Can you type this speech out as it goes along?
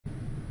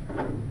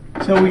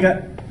So we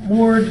got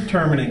more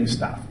determining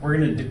stuff. We're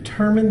going to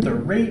determine the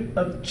rate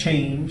of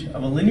change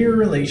of a linear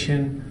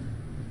relation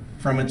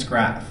from its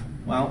graph.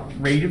 Well,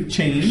 rate of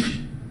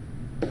change,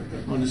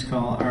 I'll just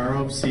call R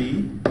of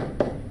C,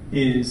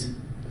 is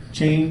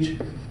change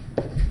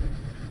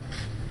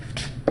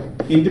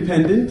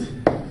independent,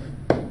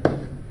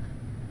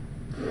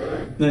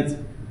 that's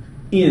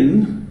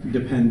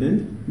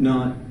independent,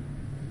 not,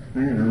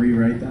 I'm going to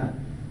rewrite that.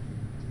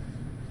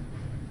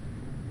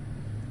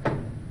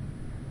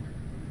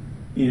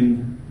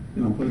 And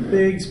I'll put a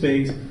big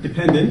space,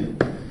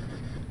 dependent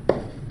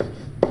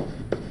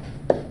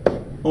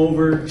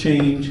over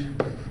change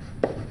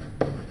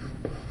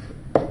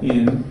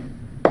in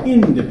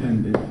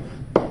independent.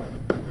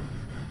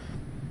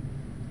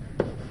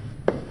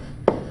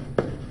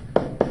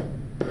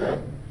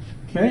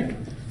 Okay,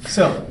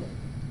 so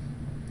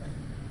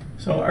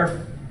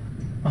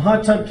a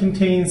hot tub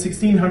contains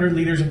 1,600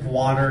 liters of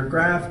water.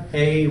 Graph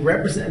A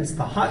represents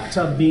the hot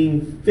tub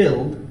being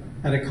filled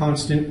at a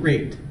constant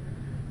rate.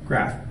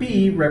 Graph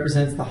B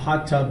represents the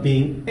hot tub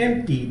being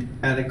emptied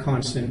at a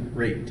constant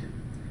rate.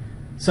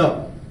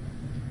 So,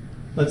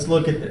 let's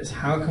look at this.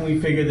 How can we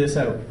figure this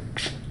out?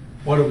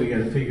 What do we got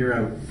to figure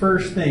out?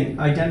 First thing,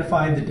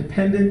 identify the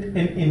dependent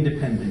and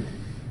independent.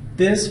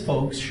 This,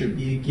 folks, should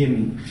be a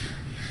gimme.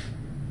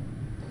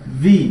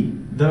 V,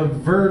 the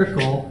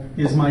vertical,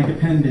 is my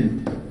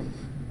dependent.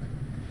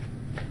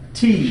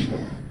 T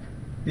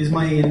is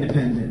my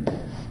independent.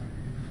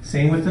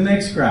 Same with the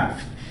next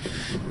graph.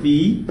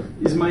 V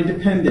is my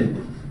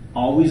dependent,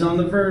 always on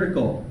the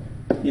vertical.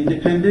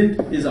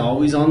 Independent is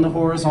always on the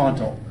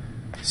horizontal.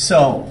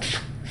 So,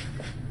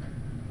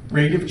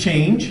 rate of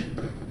change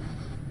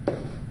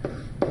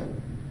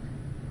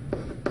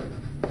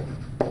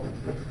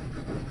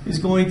is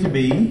going to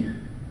be,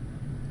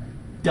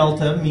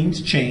 delta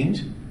means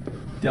change,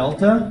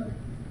 delta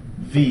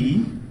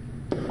V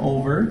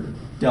over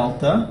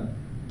delta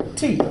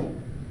T.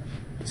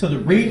 So the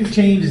rate of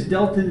change is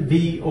delta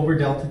V over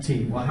delta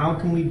T. Well, how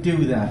can we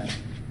do that?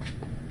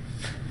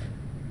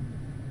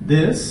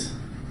 This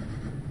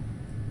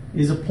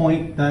is a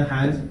point that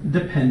has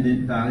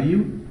dependent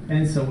value,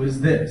 and so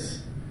is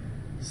this.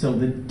 So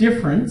the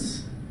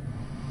difference,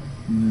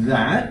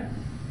 that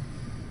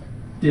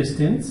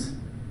distance,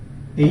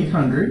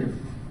 800,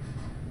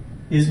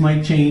 is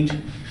my change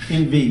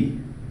in V.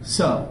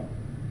 So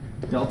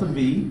delta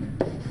V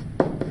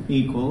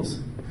equals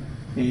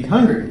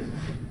 800.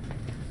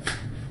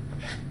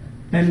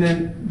 And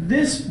then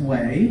this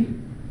way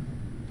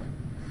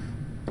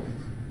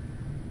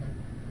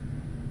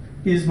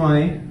is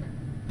my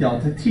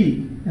delta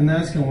T. And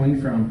that's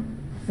going from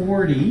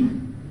 40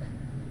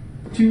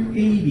 to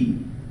 80.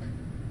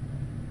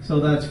 So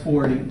that's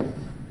 40.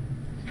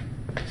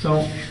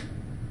 So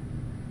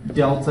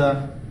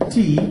delta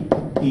T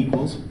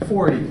equals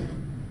 40.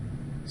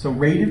 So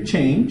rate of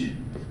change,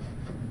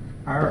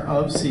 R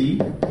of C,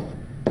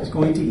 is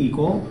going to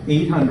equal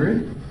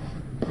 800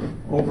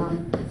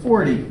 over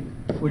 40,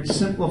 which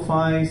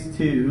simplifies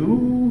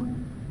to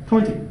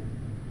 20.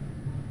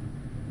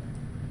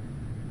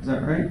 Is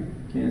that right?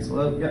 Cancel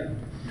out. Yep.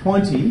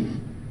 20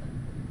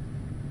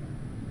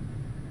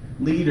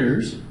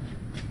 liters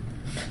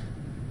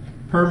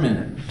per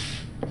minute.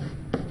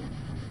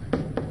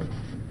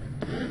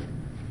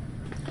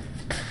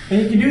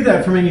 And you can do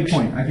that from any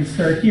point. I can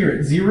start here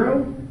at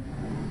 0,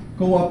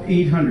 go up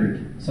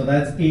 800. So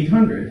that's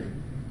 800.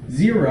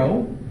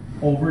 0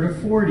 over to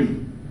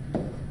 40.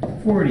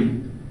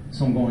 40.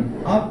 So I'm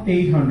going up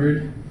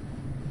 800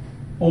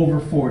 over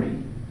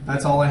 40.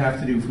 That's all I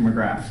have to do from a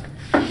graph.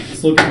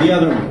 Let's look at the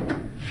other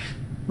one.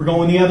 We're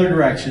going the other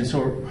direction,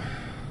 so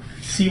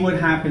see what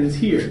happens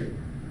here.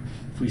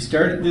 If we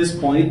start at this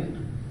point,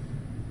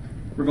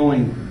 we're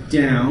going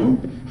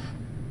down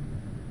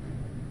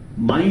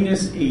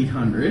minus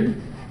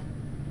 800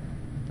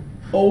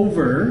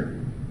 over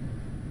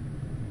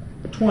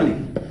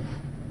 20.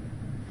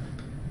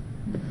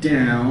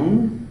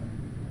 Down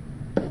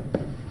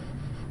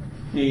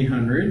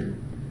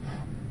 800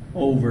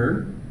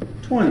 over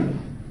 20.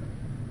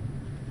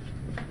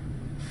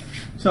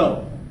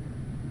 So,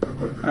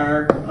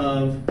 R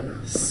of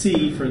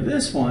C for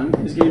this one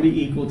is going to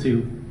be equal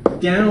to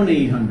down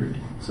 800.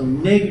 So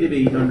negative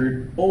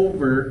 800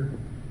 over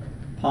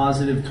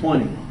positive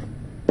 20.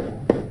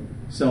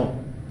 So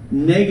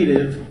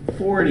negative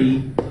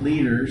 40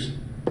 liters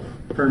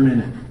per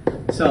minute.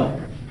 So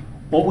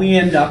what we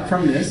end up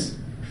from this,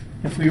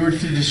 if we were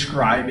to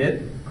describe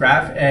it,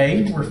 graph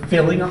A, we're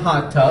filling a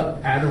hot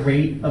tub at a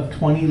rate of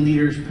 20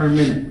 liters per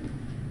minute.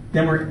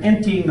 Then we're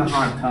emptying the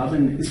hot tub,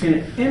 and it's going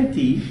to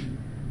empty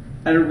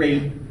at a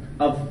rate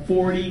of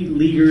 40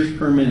 liters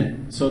per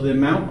minute. So the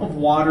amount of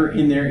water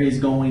in there is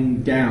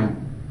going down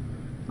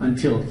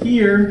until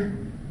here,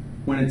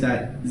 when it's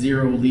at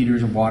 0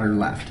 liters of water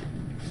left.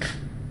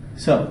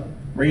 So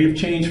rate of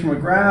change from a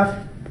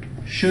graph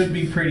should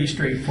be pretty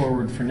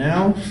straightforward for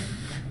now.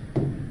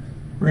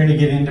 We're going to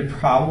get into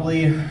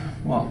probably,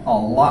 well, a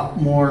lot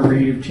more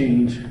rate of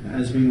change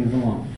as we move along.